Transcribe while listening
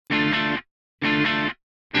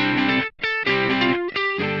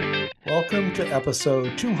welcome to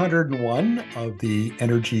episode 201 of the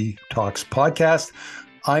Energy Talks podcast.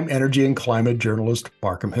 I'm energy and climate journalist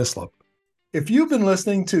Markham. If you've been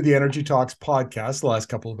listening to the Energy Talks podcast the last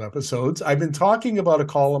couple of episodes, I've been talking about a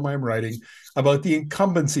column I'm writing about the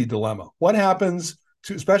incumbency dilemma. What happens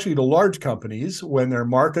to, especially to large companies, when their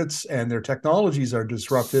markets and their technologies are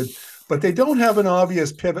disrupted, but they don't have an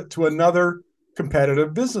obvious pivot to another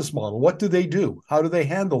competitive business model? What do they do? How do they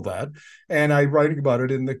handle that? And I write about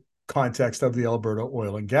it in the context of the Alberta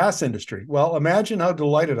oil and gas industry. Well, imagine how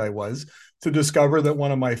delighted I was to discover that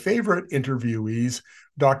one of my favorite interviewees,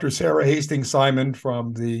 Dr. Sara Hastings-Simon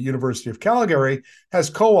from the University of Calgary, has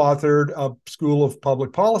co-authored a School of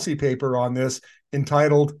Public Policy paper on this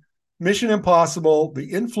entitled Mission Impossible: The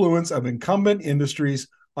Influence of Incumbent Industries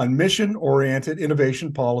on Mission-Oriented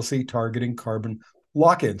Innovation Policy Targeting Carbon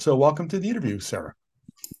Lock-in. So welcome to the interview, Sara.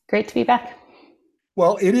 Great to be back.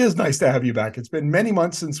 Well, it is nice to have you back. It's been many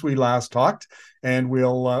months since we last talked, and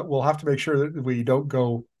we'll have to make sure that we don't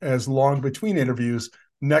go as long between interviews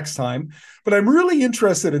next time. But I'm really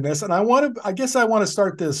interested in this, and I guess I want to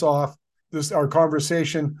start this off, our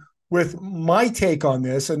conversation, with my take on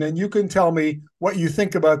this, and then you can tell me what you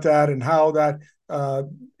think about that and how that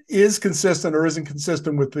is consistent or isn't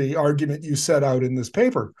consistent with the argument you set out in this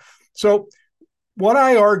paper. So what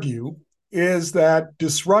I argue is that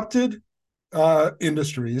disrupted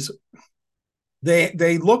industries,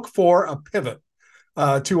 they look for a pivot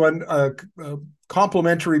to a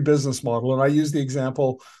complementary business model. And I use the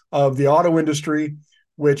example of the auto industry,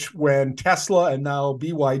 which when Tesla and now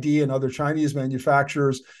BYD and other Chinese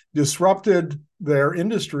manufacturers disrupted their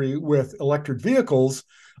industry with electric vehicles,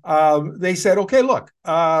 they said, okay, look,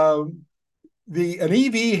 an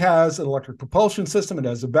EV has an electric propulsion system. It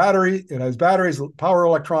has a battery. It has batteries, power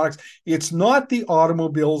electronics. It's not the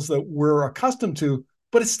automobiles that we're accustomed to,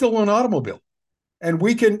 but it's still an automobile. And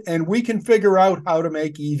we can figure out how to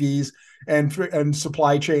make EVs and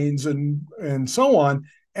supply chains and so on.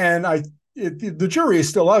 And the jury is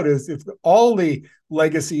still out as if all the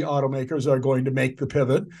legacy automakers are going to make the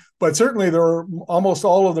pivot, but certainly almost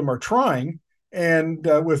all of them are trying, and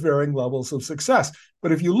with varying levels of success.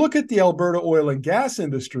 But if you look at the Alberta oil and gas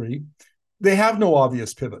industry, they have no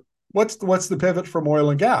obvious pivot. What's the pivot from oil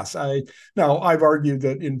and gas? I've argued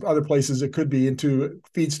that in other places it could be into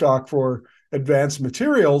feedstock for advanced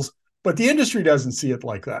materials, but the industry doesn't see it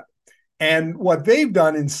like that. And what they've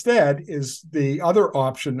done instead is the other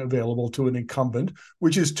option available to an incumbent,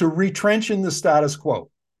 which is to retrench in the status quo,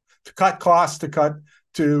 to cut costs,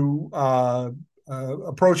 to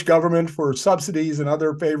approach government for subsidies and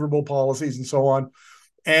other favorable policies and so on.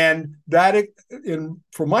 And that,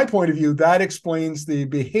 from my point of view, that explains the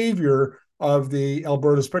behavior of the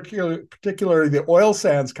Alberta's, particularly the oil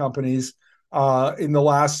sands companies in the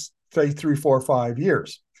last, say, 3, 4, 5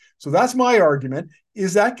 years. So that's my argument.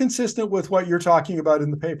 Is that consistent with what you're talking about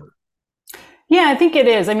in the paper? Yeah, I think it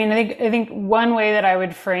is. I mean, I think one way that I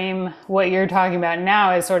would frame what you're talking about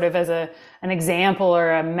now is sort of as an example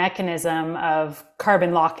or a mechanism of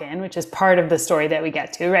carbon lock-in, which is part of the story that we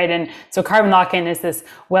get to, right? And so carbon lock-in is this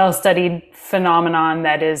well-studied phenomenon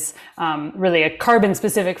that is really a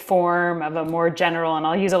carbon-specific form of a more general, and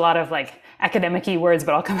I'll use a lot of academic-y words,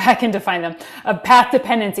 but I'll come back and define them, of path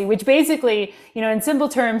dependency, which basically, in simple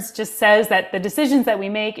terms, just says that the decisions that we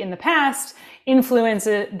make in the past influence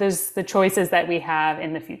the choices that we have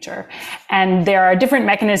in the future. And there are different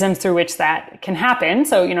mechanisms through which that can happen.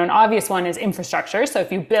 So, an obvious one is infrastructure. So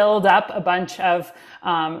if you build up a bunch of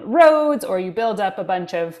roads, or you build up a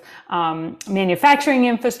bunch of manufacturing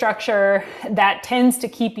infrastructure, that tends to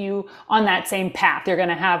keep you on that same path. You're going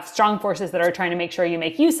to have strong forces that are trying to make sure you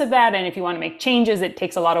make use of that. And if you want to make changes, it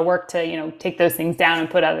takes a lot of work to, take those things down and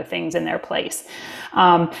put other things in their place.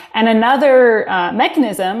 And another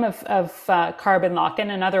mechanism of carbon lock-in,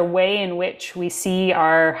 another way in which we see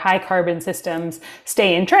our high carbon systems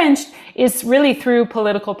stay entrenched, is really through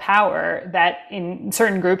political power that in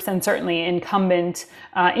certain groups, and certainly incumbent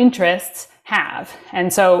interests, have.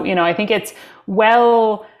 And so, I think it's I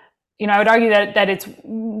would argue that it's,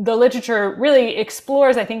 the literature really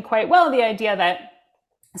explores, I think, quite well the idea that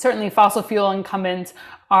certainly fossil fuel incumbents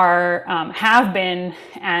have been,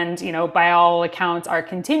 and, by all accounts are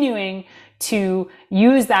continuing to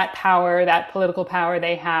use that power, that political power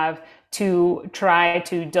they have, to try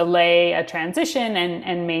to delay a transition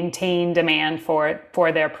and maintain demand for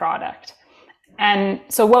their product. And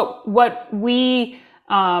so what we've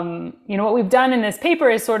done in this paper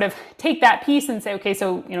is sort of take that piece and say, okay,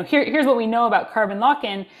 so, here's what we know about carbon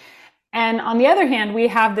lock-in. And on the other hand, we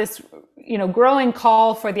have this growing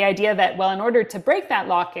call for the idea that, well, in order to break that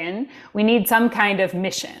lock-in, we need some kind of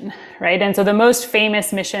mission, right? And so the most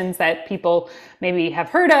famous missions that people maybe have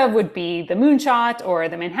heard of would be the Moonshot or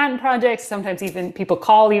the Manhattan Project. Sometimes even people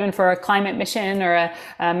call even for a climate mission or a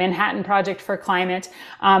Manhattan Project for climate.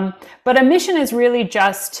 But a mission is really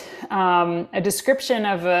just a description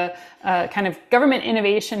of a kind of government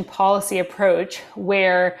innovation policy approach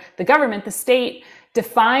where the government, the state,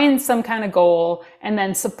 defines some kind of goal and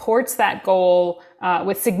then supports that goal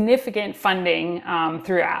with significant funding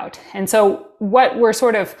throughout. And so what we're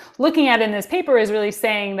sort of looking at in this paper is really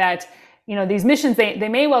saying that these missions, they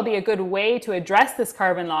may well be a good way to address this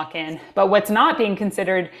carbon lock-in, but what's not being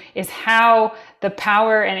considered is how the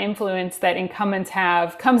power and influence that incumbents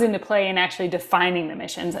have comes into play in actually defining the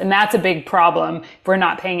missions. And that's a big problem if we're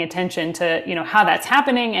not paying attention to, how that's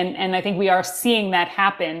happening. And I think we are seeing that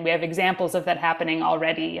happen. We have examples of that happening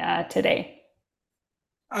already today.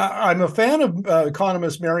 I'm a fan of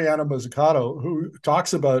economist Mariana Mazzucato, who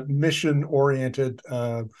talks about mission-oriented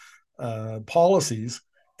policies.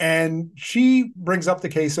 And she brings up the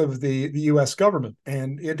case of the U.S. government,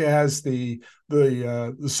 and it has the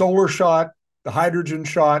solar shot, the hydrogen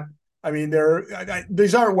shot. I mean,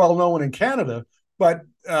 these aren't well known in Canada, but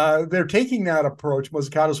they're taking that approach,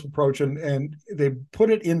 Mazzucato's approach, and they put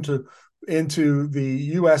it into the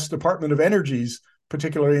U.S. Department of Energy's,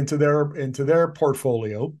 particularly into their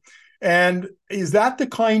portfolio. And is that the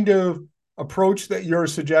kind of approach that you're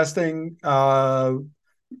suggesting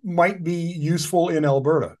might be useful in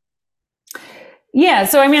Alberta? Yeah,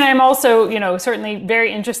 so I mean, I'm also, certainly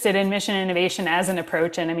very interested in mission innovation as an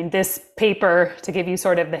approach. And I mean, this paper, to give you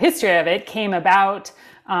sort of the history of it, came about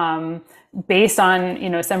based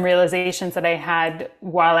on, some realizations that I had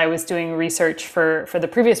while I was doing research for the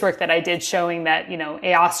previous work that I did, showing that,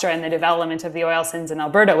 Aostra and the development of the oil sands in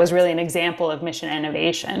Alberta was really an example of mission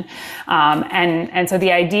innovation. And so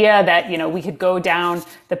the idea that, we could go down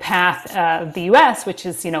the path of the US, which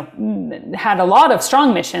is, had a lot of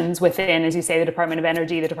strong missions within, as you say, the Department of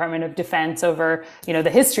Energy, the Department of Defense over, the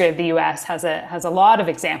history of the US has a lot of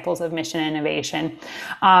examples of mission innovation.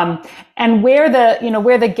 And where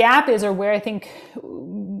the gap is, or where I think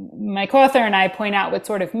my co-author and I point out what's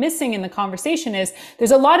sort of missing in the conversation is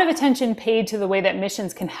there's a lot of attention paid to the way that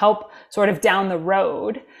missions can help sort of down the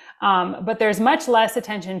road. But there's much less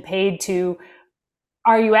attention paid to,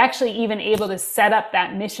 are you actually even able to set up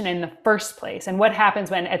that mission in the first place? And what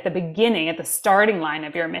happens when at the beginning, at the starting line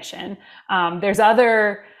of your mission? There's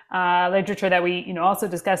other literature that we also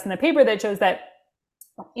discussed in the paper that shows that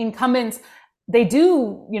incumbents, they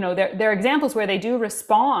do, there are examples where they do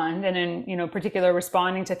respond, and in particular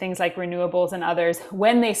responding to things like renewables and others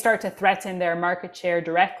when they start to threaten their market share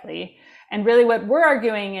directly. And really what we're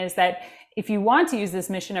arguing is that if you want to use this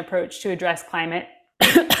mission approach to address climate,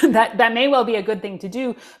 that may well be a good thing to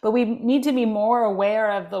do, but we need to be more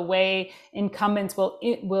aware of the way incumbents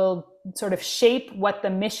will sort of shape what the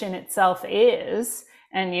mission itself is.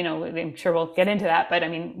 And, I'm sure we'll get into that, but I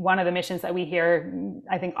mean, one of the missions that we hear,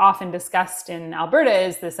 I think, often discussed in Alberta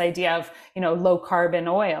is this idea of, low carbon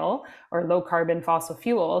oil or low carbon fossil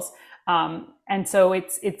fuels. And so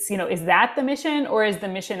it's, is that the mission, or is the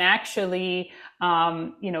mission actually,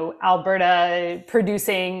 Alberta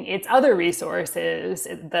producing its other resources,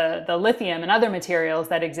 the lithium and other materials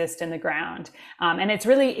that exist in the ground? And it's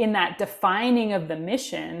really in that defining of the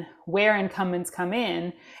mission where incumbents come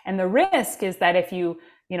in. And the risk is that if you,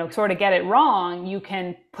 sort of get it wrong, you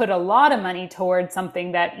can put a lot of money towards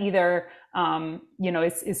something that either,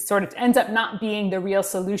 is sort of ends up not being the real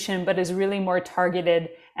solution, but is really more targeted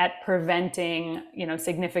at preventing,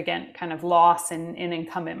 significant kind of loss in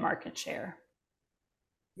incumbent market share.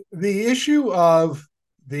 The issue of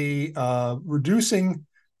the reducing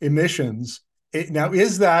emissions, now,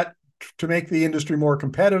 is that to make the industry more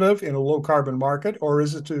competitive in a low carbon market, or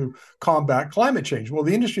is it to combat climate change? Well,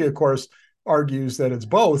 the industry, of course, argues that it's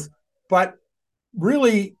both, but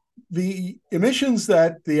really the emissions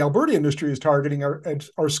that the Alberta industry is targeting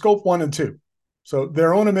are scope 1 and 2. So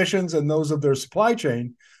their own emissions and those of their supply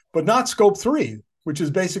chain, but not scope 3, which is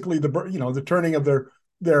basically the turning of their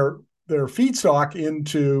feedstock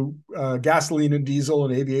into gasoline and diesel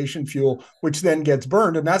and aviation fuel, which then gets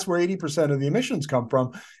burned. And that's where 80% of the emissions come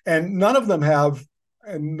from. And none of them have,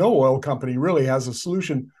 and no oil company really has a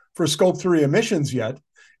solution for scope 3 emissions yet.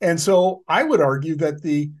 And so I would argue that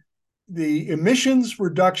the emissions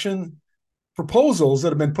reduction proposals that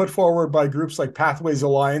have been put forward by groups like Pathways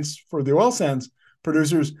Alliance for the oil sands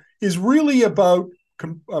producers is really about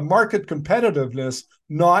market competitiveness,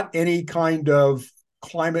 not any kind of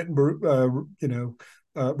climate,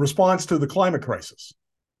 response to the climate crisis.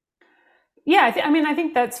 Yeah, I mean, I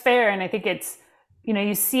think that's fair. And I think it's,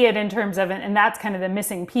 you see it in terms of, and that's kind of the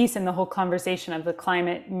missing piece in the whole conversation of the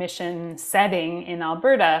climate mission setting in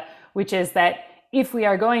Alberta, which is that if we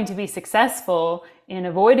are going to be successful in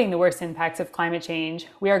avoiding the worst impacts of climate change,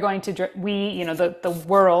 we are going to, the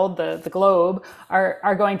world, the globe,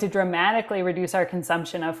 are going to dramatically reduce our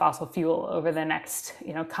consumption of fossil fuel over the next,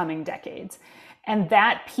 coming decades. And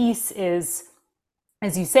that piece is,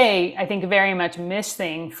 as you say, I think very much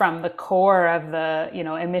missing from the core of the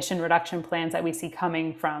emission reduction plans that we see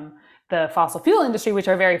coming from the fossil fuel industry, which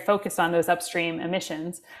are very focused on those upstream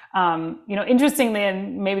emissions. Interestingly,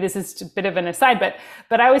 and maybe this is a bit of an aside,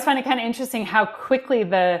 but I always find it kind of interesting how quickly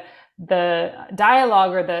the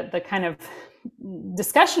dialogue or the kind of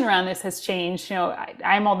discussion around this has changed.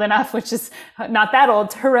 I'm old enough, which is not that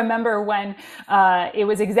old, to remember when it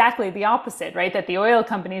was exactly the opposite, right? That the oil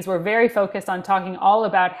companies were very focused on talking all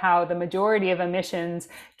about how the majority of emissions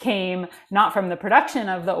came not from the production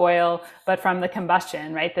of the oil, but from the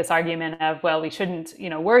combustion, right? This argument of, well, we shouldn't,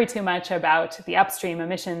 worry too much about the upstream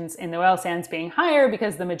emissions in the oil sands being higher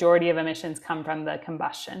because the majority of emissions come from the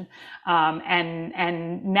combustion.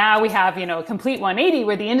 And now we have, a complete 180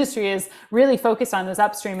 where the industry is really focused on those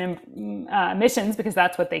upstream emissions because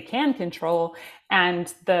that's what they can control.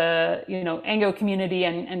 And the, Anglo community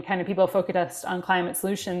and kind of people focused on climate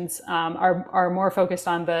solutions are more focused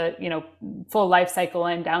on the, full life cycle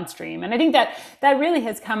and downstream. And I think that really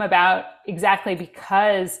has come about exactly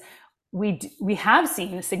because we have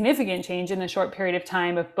seen a significant change in a short period of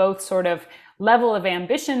time of both sort of level of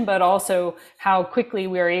ambition, but also how quickly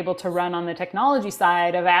we are able to run on the technology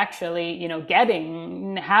side of actually,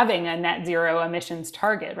 having a net zero emissions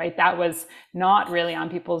target, right? That was not really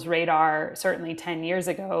on people's radar, certainly 10 years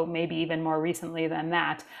ago, maybe even more recently than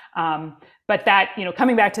that. But that,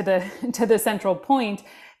 coming back to the central point,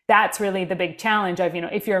 that's really the big challenge of,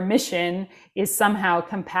 if your mission is somehow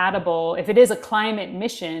compatible, if it is a climate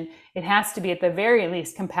mission, it has to be at the very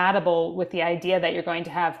least compatible with the idea that you're going to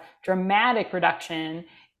have dramatic reduction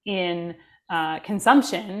in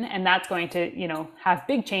consumption, and that's going to, have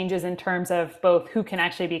big changes in terms of both who can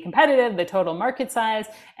actually be competitive, the total market size,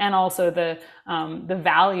 and also the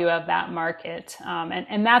value of that market,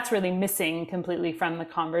 and that's really missing completely from the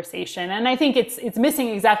conversation. And I think it's missing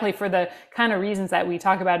exactly for the kind of reasons that we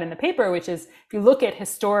talk about in the paper, which is if you look at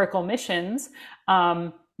historical missions,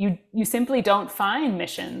 you simply don't find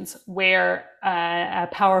missions where a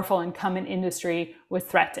powerful incumbent industry was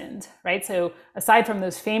threatened, right? So aside from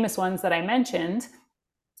those famous ones that I mentioned,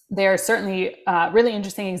 there are certainly really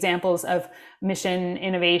interesting examples of mission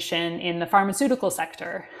innovation in the pharmaceutical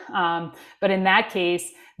sector. But in that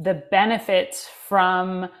case, the benefits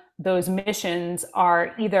from those missions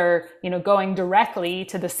are either, going directly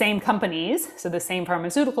to the same companies, so the same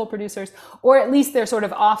pharmaceutical producers, or at least they're sort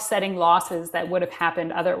of offsetting losses that would have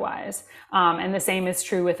happened otherwise. And the same is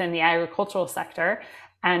true within the agricultural sector.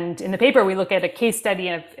 And in the paper, we look at a case study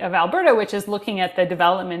of Alberta, which is looking at the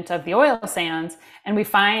development of the oil sands. And we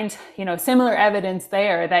find, similar evidence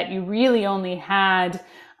there that you really only had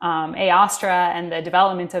Aostra and the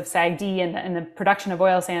development of SAGD and the production of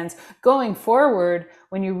oil sands going forward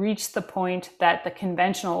when you reach the point that the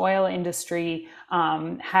conventional oil industry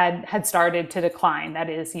had started to decline. That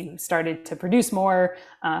is, you started to produce more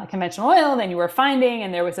conventional oil than you were finding,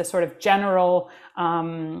 and there was a sort of general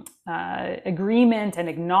agreement and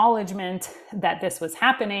acknowledgement that this was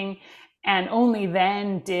happening. And only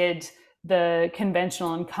then did the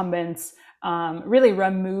conventional incumbents really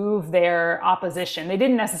remove their opposition. They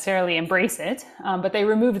didn't necessarily embrace it, but they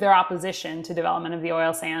removed their opposition to development of the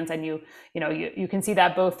oil sands. And you can see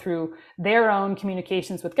that both through their own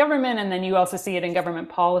communications with government, and then you also see it in government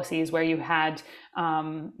policies where you had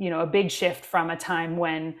a big shift from a time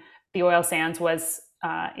when the oil sands was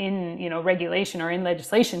in regulation or in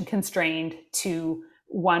legislation constrained to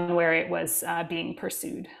one where it was being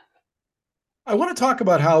pursued. I want to talk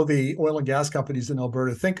about how the oil and gas companies in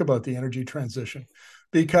Alberta think about the energy transition,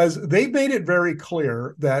 because they've made it very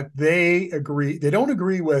clear that they don't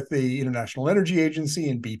agree with the International Energy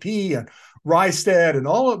Agency and BP and Rystad and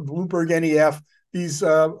all of Bloomberg NEF, these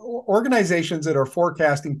organizations that are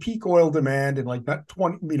forecasting peak oil demand in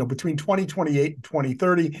between 2028 and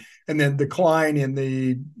 2030, and then decline in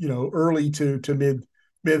the early to mid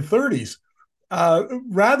 30s.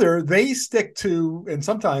 Rather, they stick to, and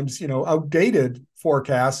sometimes, outdated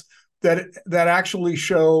forecasts that actually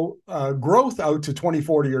show growth out to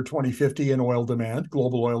 2040 or 2050 in oil demand,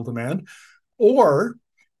 global oil demand. Or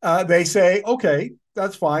they say, okay,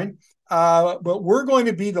 that's fine, but we're going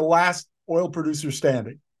to be the last oil producer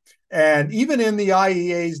standing. And even in the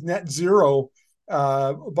IEA's net zero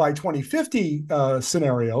by 2050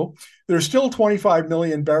 scenario, there's still 25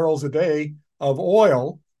 million barrels a day of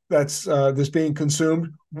oil that's being consumed.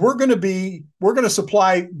 We're going to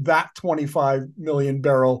supply that 25 million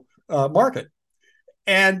barrel market,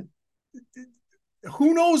 and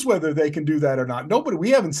who knows whether they can do that or not.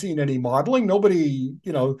 We haven't seen any modeling. Nobody,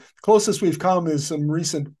 closest we've come is some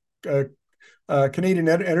recent Canadian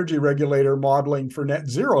energy regulator modeling for net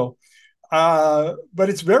zero. But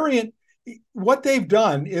it's what they've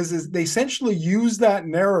done is they essentially use that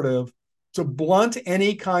narrative to blunt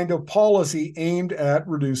any kind of policy aimed at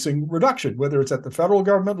reduction, whether it's at the federal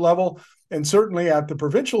government level and certainly at the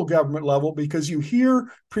provincial government level, because you hear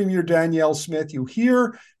Premier Danielle Smith, you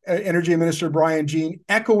hear Energy Minister Brian Jean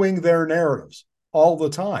echoing their narratives all the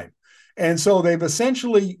time. And so they've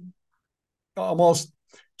essentially almost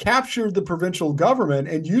captured the provincial government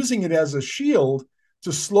and using it as a shield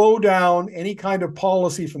to slow down any kind of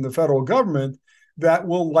policy from the federal government that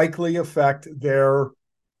will likely affect their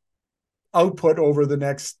output over the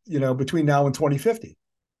next, between now and 2050.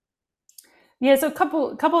 Yeah, so a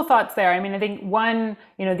couple of thoughts there. I mean, I think one,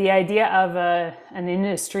 the idea of an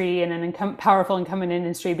industry and an powerful incumbent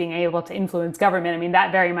industry being able to influence government. I mean,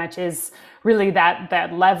 that very much is really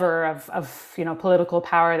that lever of political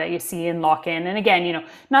power that you see in lock-in. And again,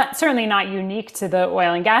 certainly not unique to the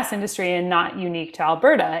oil and gas industry and not unique to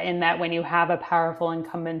Alberta, in that when you have a powerful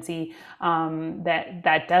incumbency,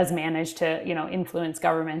 that does manage to influence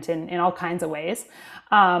government in all kinds of ways.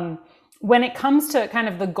 When it comes to kind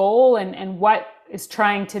of the goal and what is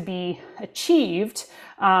trying to be achieved,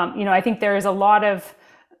 I think there is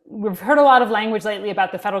we've heard a lot of language lately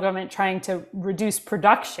about the federal government trying to reduce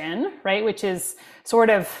production, right? Which is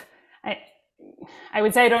sort of, I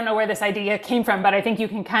would say, I don't know where this idea came from, but I think you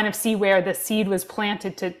can kind of see where the seed was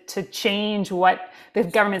planted to change what the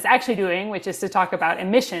government's actually doing, which is to talk about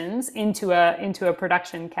emissions into a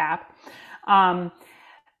production cap.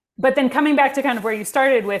 But then coming back to kind of where you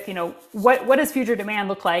started with, what does future demand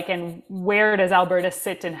look like and where does Alberta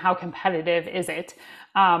sit and how competitive is it?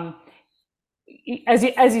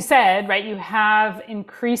 As you said, right, you have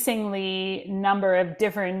increasingly number of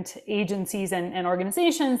different agencies and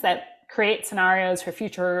organizations that create scenarios for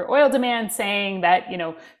future oil demand, saying that,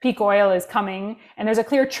 peak oil is coming. And there's a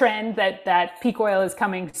clear trend that peak oil is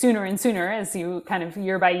coming sooner and sooner as you kind of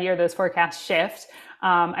year by year, those forecasts shift.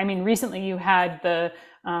 Recently you had the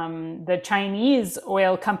Chinese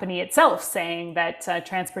oil company itself saying that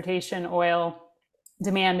transportation oil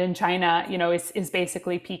demand in China, is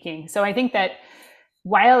basically peaking. So I think that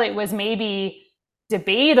while it was maybe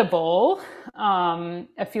debatable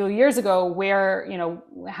a few years ago where,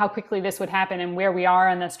 how quickly this would happen and where we are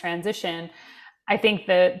on this transition, I think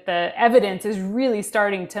the evidence is really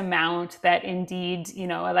starting to mount that indeed,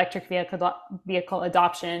 electric vehicle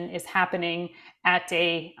adoption is happening at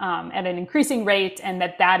an increasing rate, and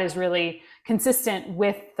that is really consistent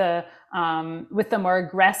with the more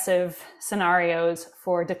aggressive scenarios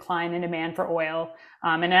for decline in demand for oil.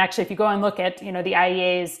 And actually, if you go and look at, the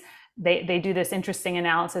IEAs, they do this interesting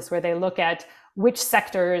analysis where they look at which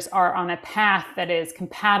sectors are on a path that is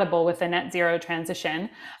compatible with the net zero transition.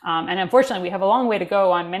 And unfortunately, we have a long way to go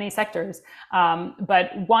on many sectors.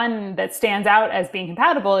 But one that stands out as being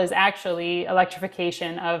compatible is actually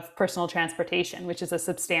electrification of personal transportation, which is a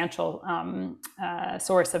substantial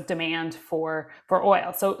source of demand for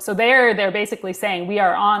oil. So they're basically saying we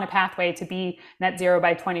are on a pathway to be net zero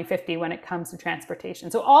by 2050 when it comes to transportation.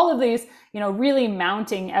 So all of these, really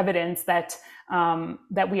mounting evidence that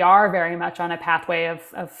we are very much on a pathway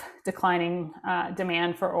of declining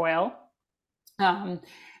demand for oil.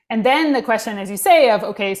 And then the question, as you say, of,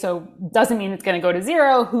 okay, so doesn't mean it's going to go to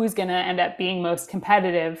zero. Who's going to end up being most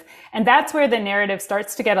competitive? And that's where the narrative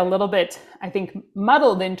starts to get a little bit, I think,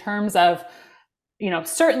 muddled in terms of,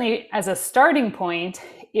 certainly as a starting point,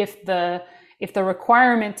 if the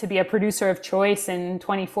requirement to be a producer of choice in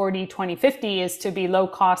 2040, 2050 is to be low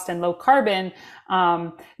cost and low carbon,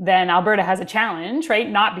 then Alberta has a challenge, right?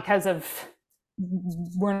 Not because of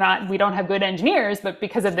we don't have good engineers, but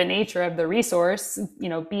because of the nature of the resource,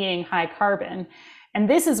 being high carbon. And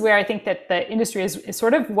this is where I think that the industry is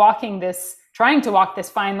sort of trying to walk this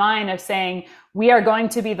fine line of saying, we are going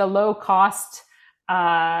to be the low cost,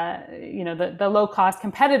 the low cost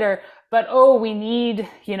competitor, but we need,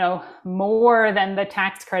 more than the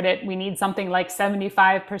tax credit. We need something like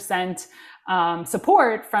 75%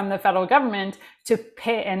 support from the federal government to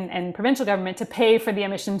pay and provincial government to pay for the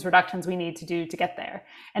emissions reductions we need to do to get there.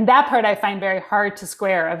 And that part I find very hard to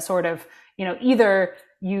square, of sort of, either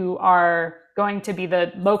you are going to be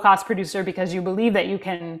the low cost producer because you believe that you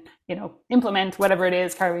can, implement whatever it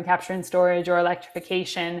is, carbon capture and storage or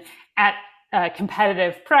electrification at a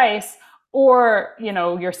competitive price, or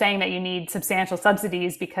you're saying that you need substantial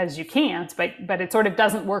subsidies because you can't, but it sort of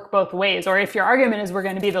doesn't work both ways. Or if your argument is we're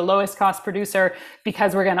going to be the lowest cost producer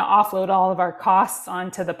because we're going to offload all of our costs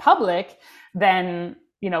onto the public, then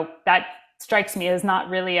that strikes me as not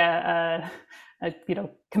really a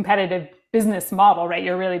competitive business model, right?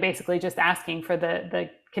 You're really basically just asking for the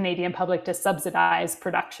Canadian public to subsidize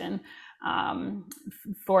production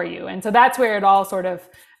for you. And so that's where it all sort of,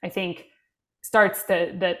 I think, starts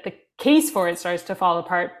the case for it starts to fall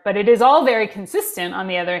apart. But it is all very consistent, on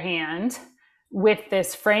the other hand, with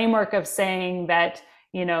this framework of saying that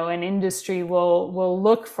an industry will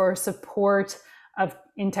look for support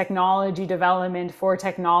in technology development for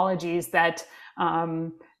technologies that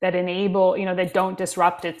enable, that don't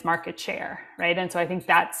disrupt its market share, right? And so I think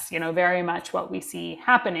that's very much what we see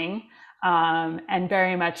happening, and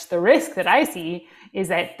very much the risk that I see is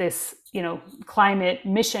that this climate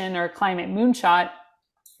mission or climate moonshot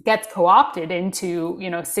gets co-opted into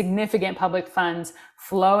significant public funds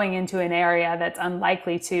flowing into an area that's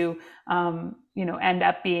unlikely to end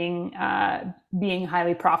up being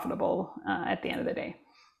highly profitable at the end of the day.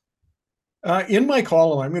 In my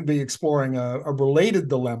column, I'm going to be exploring a related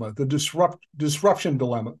dilemma, the disruption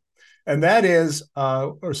dilemma, and that is,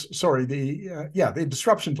 the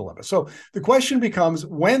disruption dilemma. So the question becomes,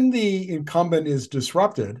 when the incumbent is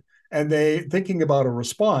disrupted and they thinking about a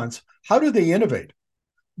response, how do they innovate?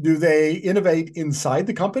 Do they innovate inside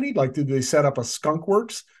the company? Like, do they set up a skunk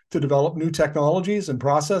works to develop new technologies and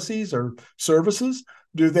processes or services?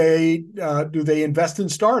 Do they invest in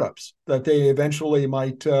startups that they eventually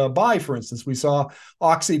might buy? For instance, we saw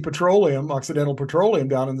Occidental Petroleum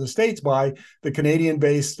down in the States buy the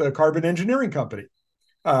Canadian-based carbon engineering company,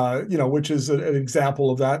 which is an example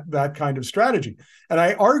of that kind of strategy. And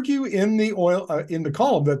I argue in the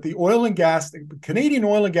column that the Canadian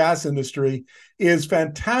oil and gas industry is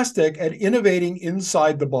fantastic at innovating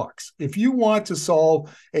inside the box. If you want to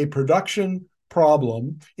solve a production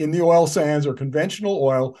problem in the oil sands or conventional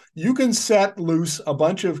oil, you can set loose a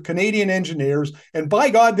bunch of Canadian engineers, and by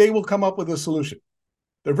God, they will come up with a solution.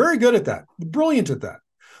 They're very good at that, brilliant at that.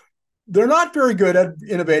 They're not very good at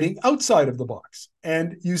innovating outside of the box.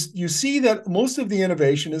 And you see that most of the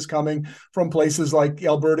innovation is coming from places like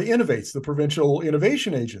Alberta Innovates, the provincial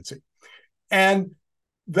innovation agency. And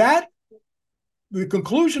the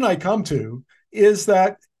conclusion I come to is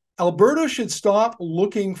that Alberta should stop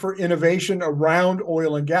looking for innovation around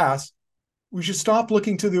oil and gas. We should stop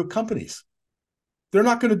looking to the companies. They're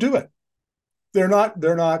not going to do it.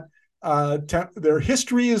 Their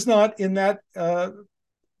history is not in that,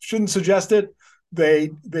 shouldn't suggest it.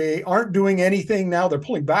 They aren't doing anything now. They're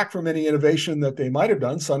pulling back from any innovation that they might have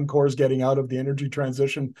done. Suncor's getting out of the energy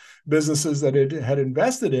transition businesses that it had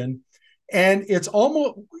invested in. And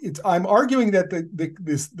I'm arguing that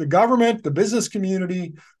the government, the business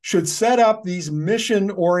community should set up these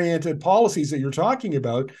mission-oriented policies that you're talking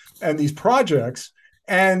about and these projects,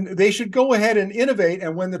 and they should go ahead and innovate.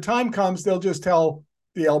 And when the time comes, they'll just tell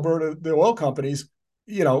the oil companies,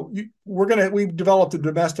 we've developed a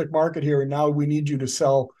domestic market here, and now we need you to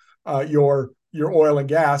sell your oil and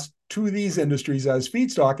gas to these industries as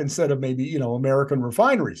feedstock instead of maybe American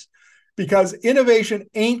refineries. Because innovation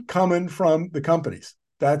ain't coming from the companies.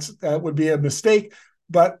 That would be a mistake,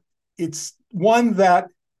 but it's one that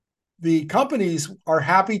the companies are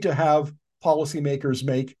happy to have policymakers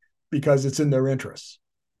make because it's in their interests.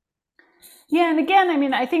 Yeah, and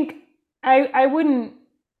again, I think I wouldn't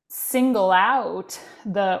single out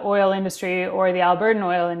the oil industry or the Albertan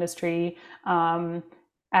oil industry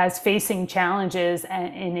as facing challenges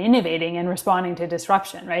in innovating and responding to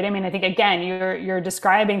disruption, right? I think, again, you're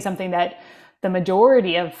describing something that the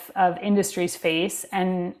majority of industries face,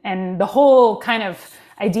 and the whole kind of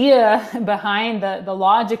idea behind the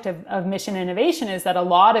logic of mission innovation is that a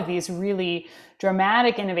lot of these really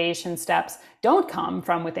dramatic innovation steps don't come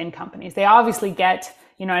from within companies. They obviously get,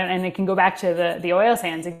 and it can go back to the oil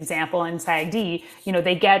sands example in SAGD,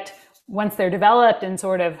 they get, once they're developed and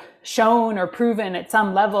sort of shown or proven at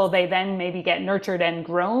some level, they then maybe get nurtured and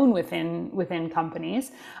grown within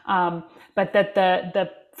companies. But that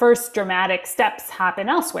the first dramatic steps happen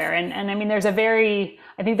elsewhere. And there's a very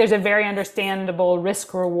understandable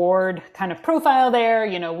risk reward kind of profile there.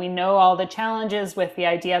 We know all the challenges with the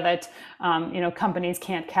idea that, companies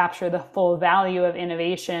can't capture the full value of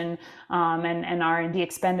innovation and R&D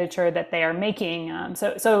expenditure that they are making.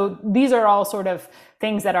 So these are all sort of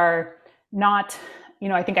things that are not,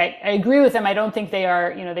 I think I agree with them. I don't think they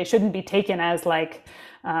are, they shouldn't be taken as like,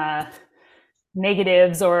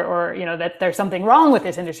 negatives or that there's something wrong with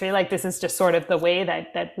this industry. Like, this is just sort of the way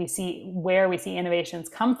that we see where we see innovations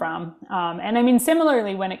come from. And I mean,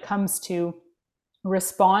 similarly, when it comes to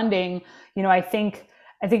responding, I think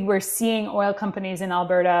we're seeing oil companies in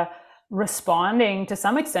Alberta responding to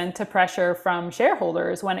some extent to pressure from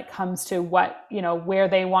shareholders when it comes to where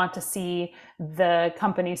they want to see the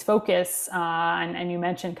company's focus. And you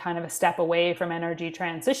mentioned kind of a step away from energy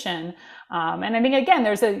transition. And I think, again,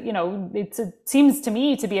 it seems to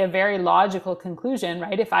me to be a very logical conclusion,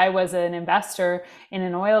 right? If I was an investor in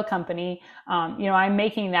an oil company, I'm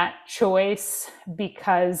making that choice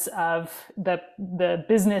because of the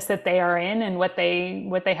business that they are in and what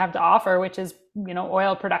they have to offer, which is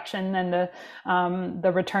oil production and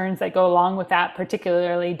the returns that go along with that,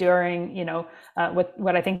 particularly during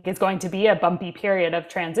what I think is going to be a bumpy period of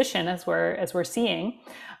transition as we're seeing,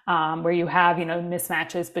 where you have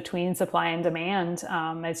mismatches between supply and demand,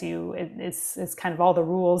 is kind of all the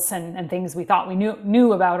rules and things we thought we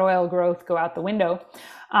knew about oil growth go out the window.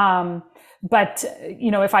 But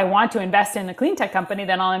if I want to invest in a clean tech company,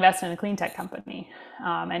 then I'll invest in a clean tech company.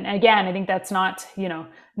 And again, I think that's not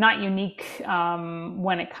unique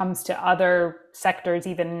when it comes to other sectors,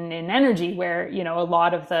 even in energy, where a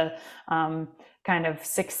lot of the kind of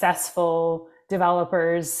successful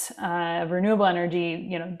developers of renewable energy,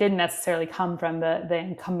 didn't necessarily come from the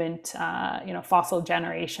incumbent, fossil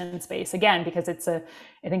generation space. Again, because I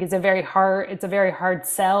think it's a very hard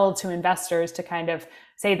sell to investors to kind of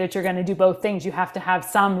say that you're going to do both things. You have to have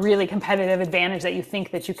some really competitive advantage that you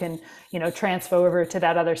think that you can, transfer over to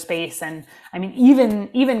that other space. And I mean,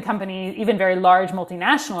 even companies, even very large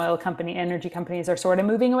multinational energy companies are sort of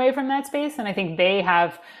moving away from that space. And I think they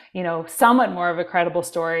have, somewhat more of a credible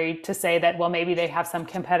story to say that, well, maybe they have some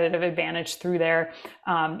competitive advantage through their,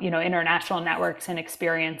 international networks and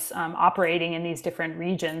experience operating in these different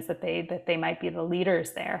regions that they might be the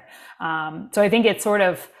leaders there. So I think it's sort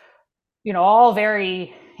of, all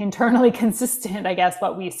very internally consistent, I guess,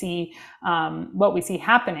 what we see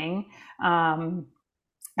happening. And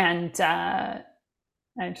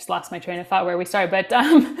I just lost my train of thought where we started,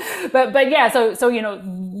 but yeah, so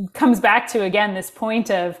comes back to, again, this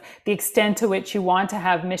point of the extent to which you want to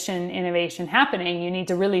have mission innovation happening. You need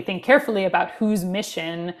to really think carefully about whose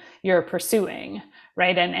mission you're pursuing,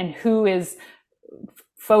 right? And who is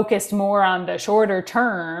focused more on the shorter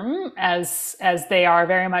term, as they are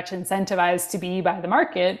very much incentivized to be by the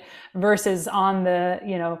market, versus on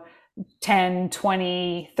the 10,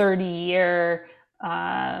 20, 30 year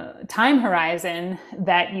time horizon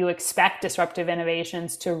that you expect disruptive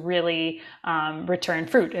innovations to really return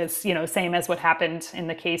fruit. It's same as what happened in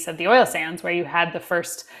the case of the oil sands, where you had the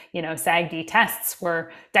first SAGD tests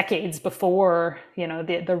were decades before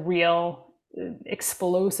the real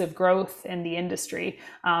explosive growth in the industry,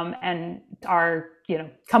 and our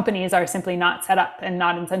companies are simply not set up and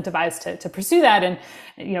not incentivized to pursue that. And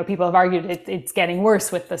people have argued it's getting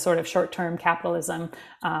worse with the sort of short-term capitalism,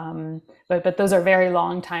 but those are very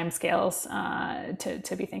long time scales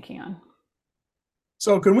to be thinking on.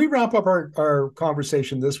 So can we wrap up our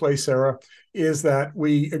conversation this way, Sara, is that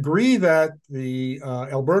we agree that the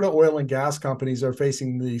Alberta oil and gas companies are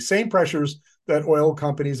facing the same pressures that oil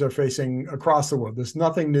companies are facing across the world. There's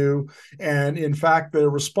nothing new. And in fact, the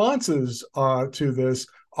responses to this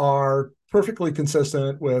are perfectly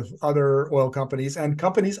consistent with other oil companies and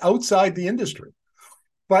companies outside the industry.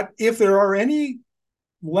 But if there are any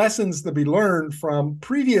lessons to be learned from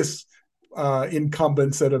previous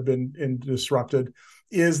incumbents that have been disrupted,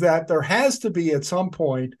 is that there has to be at some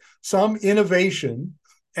point some innovation,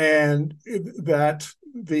 and that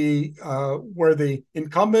where the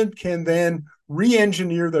incumbent can then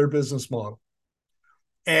re-engineer their business model.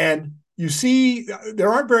 And you see,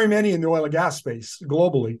 there aren't very many in the oil and gas space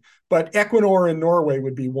globally, but Equinor in Norway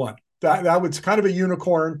would be one. That was kind of a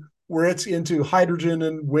unicorn, where it's into hydrogen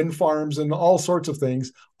and wind farms and all sorts of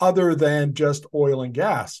things other than just oil and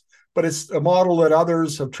gas. But it's a model that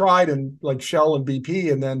others have tried, and like Shell and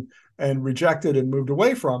BP, and rejected and moved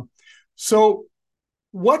away from. So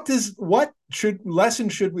what lesson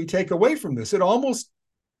should we take away from this? It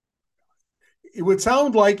would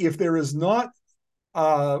sound like if there is not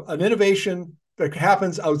an innovation that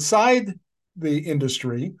happens outside the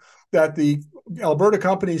industry, that the Alberta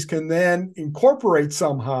companies can then incorporate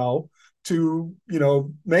somehow to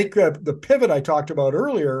make the pivot I talked about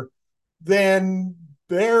earlier, then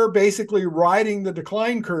they're basically riding the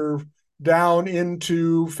decline curve down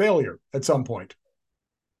into failure at some point.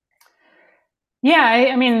 Yeah,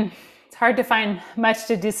 I mean, it's hard to find much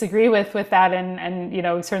to disagree with that,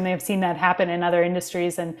 and certainly have seen that happen in other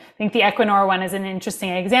industries. And I think the Equinor one is an interesting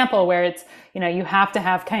example, where it's you have to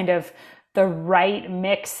have kind of the right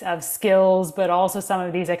mix of skills, but also some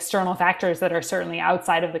of these external factors that are certainly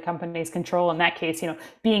outside of the company's control. In that case,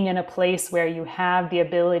 being in a place where you have the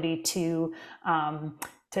ability to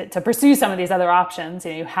pursue some of these other options.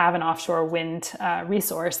 You have an offshore wind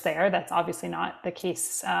resource there. That's obviously not the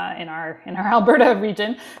case in our Alberta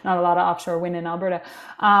region. Not a lot of offshore wind in Alberta.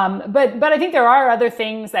 But I think there are other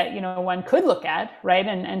things that one could look at, right,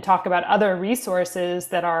 and talk about other resources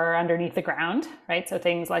that are underneath the ground, right? So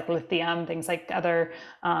things like lithium, things like other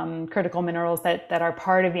critical minerals that are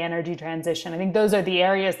part of the energy transition. I think those are the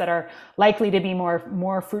areas that are likely to be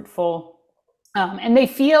more fruitful. And they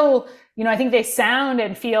feel, I think they sound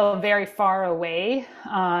and feel very far away.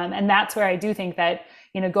 And that's where I do think that,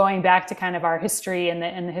 going back to kind of our history and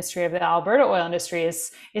the history of the Alberta oil industry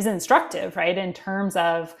is instructive, right? In terms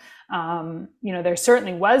of, there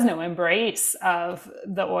certainly was no embrace of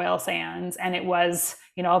the oil sands. And it was,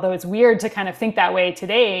 although it's weird to kind of think that way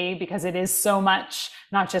today, because it is so much,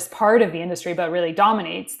 not just part of the industry, but really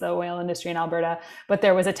dominates the oil industry in Alberta. But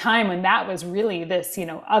there was a time when that was really this,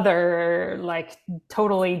 other, like,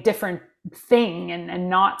 totally different thing and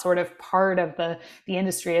not sort of part of the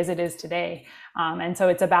industry as it is today. And so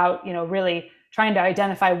it's about, really trying to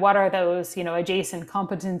identify what are those, adjacent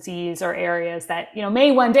competencies or areas that,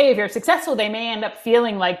 may one day, if you're successful, they may end up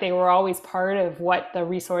feeling like they were always part of what the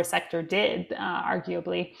resource sector did,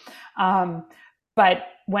 arguably. But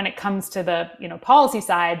when it comes to the, policy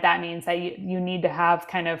side, that means that you need to have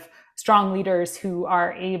kind of strong leaders who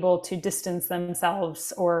are able to distance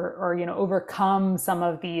themselves or overcome some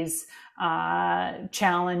of these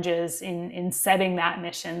challenges in setting that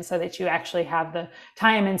mission, so that you actually have the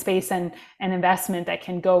time and space and investment that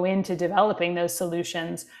can go into developing those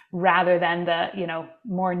solutions, rather than the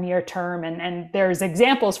more near term. And there's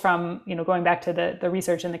examples from going back to the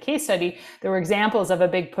research and the case study. There were examples of a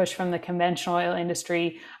big push from the conventional oil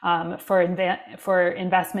industry for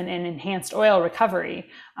investment in enhanced oil recovery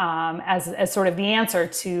as sort of the answer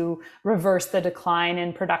to reverse the decline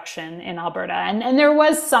in production in Alberta. And there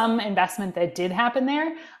was some investment that did happen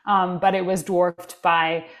there, but it was dwarfed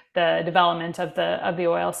by the development of the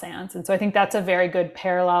oil sands. And so I think that's a very good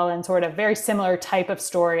parallel and sort of very similar type of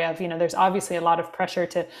story of, there's obviously a lot of pressure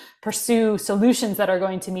to pursue solutions that are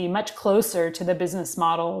going to be much closer to the business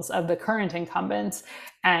models of the current incumbents.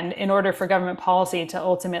 And in order for government policy to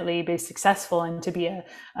ultimately be successful and to be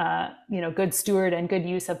a good steward and good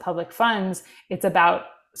use of public funds, it's about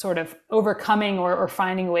sort of overcoming or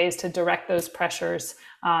finding ways to direct those pressures.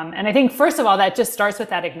 And I think, first of all, that just starts with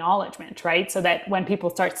that acknowledgement, right? So that when people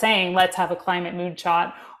start saying, let's have a climate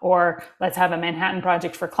moonshot, or let's have a Manhattan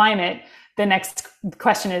Project for climate, the next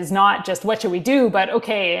question is not just what should we do, but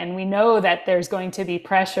okay, and we know that there's going to be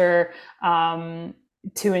pressure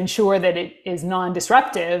to ensure that it is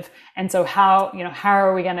non-disruptive. And so how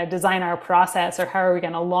are we going to design our process, or how are we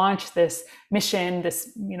going to launch this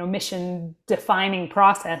mission defining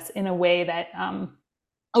process in a way that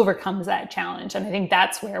overcomes that challenge? And I think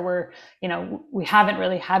that's where we haven't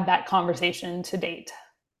really had that conversation to date.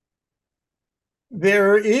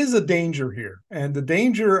 There is a danger here. And the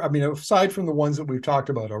danger, aside from the ones that we've talked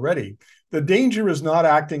about already, the danger is not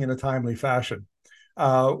acting in a timely fashion.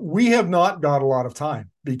 We have not got a lot of time,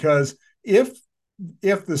 because if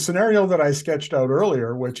the scenario that I sketched out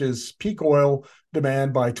earlier, which is peak oil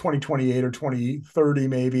demand by 2028 or 2030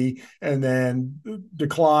 maybe, and then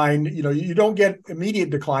decline, you don't get immediate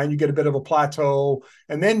decline, you get a bit of a plateau,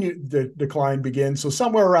 and then the decline begins. So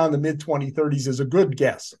somewhere around the mid-2030s is a good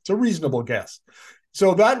guess. It's a reasonable guess.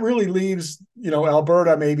 So that really leaves,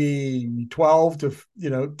 Alberta maybe 12 to,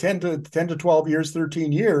 10 to 12 years,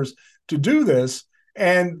 13 years to do this.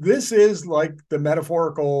 And this is like the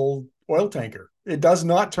metaphorical oil tanker. It does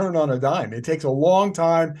not turn on a dime. It takes a long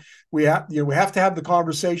time. We have to have the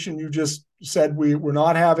conversation you just said we're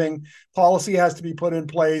not having. Policy has to be put in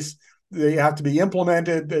place. They have to be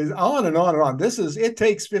implemented, on and on and on. It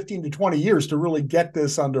takes 15 to 20 years to really get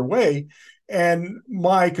this underway. And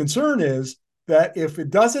my concern is that if it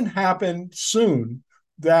doesn't happen soon,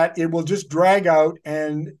 that it will just drag out,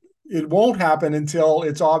 and it won't happen until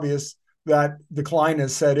it's obvious that decline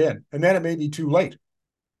has set in, and then it may be too late.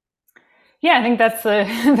 Yeah, I think that's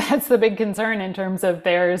the big concern, in terms of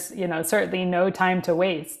there's certainly no time to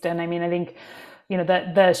waste. And I think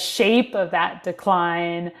the shape of that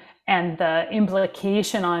decline and the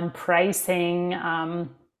implication on pricing are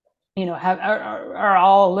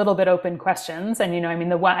all a little bit open questions. And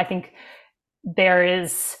I think there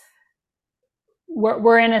is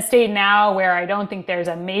we're in a state now where I don't think there's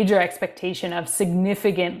a major expectation of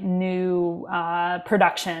significant new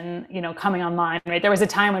production, coming online. Right, there was a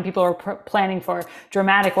time when people were planning for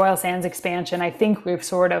dramatic oil sands expansion. I think we've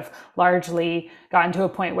sort of largely gotten to a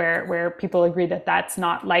point where people agree that that's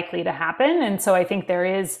not likely to happen, and so I think there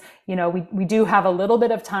is, we do have a little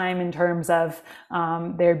bit of time in terms of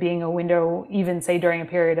there being a window, even say during a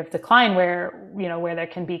period of decline, where there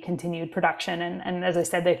can be continued production, and as I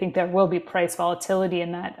said, I think there will be price volatility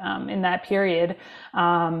in that period.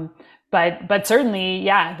 But certainly,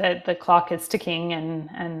 yeah, the clock is ticking,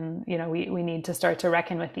 and we need to start to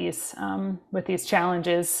reckon with these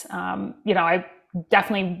challenges. I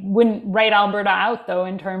definitely wouldn't write Alberta out, though,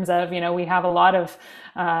 in terms of, we have a lot of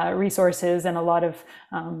resources and a lot of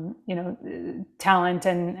talent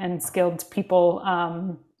and skilled people,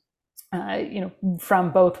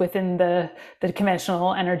 from both within the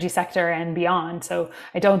conventional energy sector and beyond. So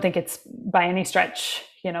I don't think it's by any stretch,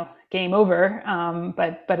 game over.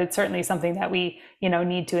 But it's certainly something that we,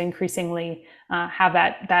 need to increasingly have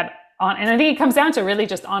that on. And I think it comes down to really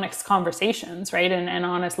just honest conversations, right? And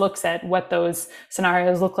honest looks at what those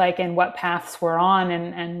scenarios look like and what paths we're on,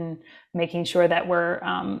 and making sure that we're,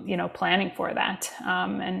 planning for that.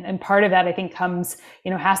 And part of that, I think, comes,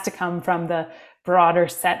 has to come from the broader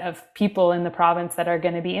set of people in the province that are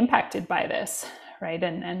going to be impacted by this, right?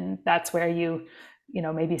 And that's where you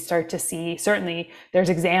maybe start to see, certainly there's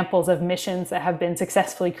examples of missions that have been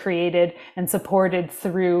successfully created and supported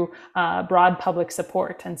through broad public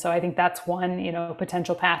support. And so I think that's one,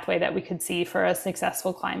 potential pathway that we could see for a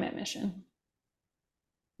successful climate mission.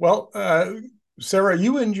 Well, Sara,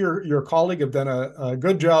 you and your colleague have done a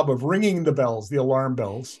good job of ringing the bells, the alarm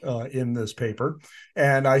bells, in this paper.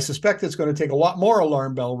 And I suspect it's going to take a lot more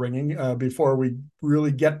alarm bell ringing before we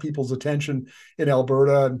really get people's attention in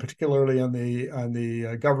Alberta, and particularly on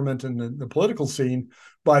the government and the political scene.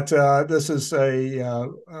 But this is a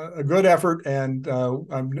good effort, and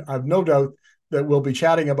I've no doubt that we'll be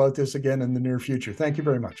chatting about this again in the near future. Thank you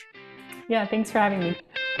very much. Yeah, thanks for having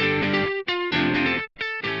me.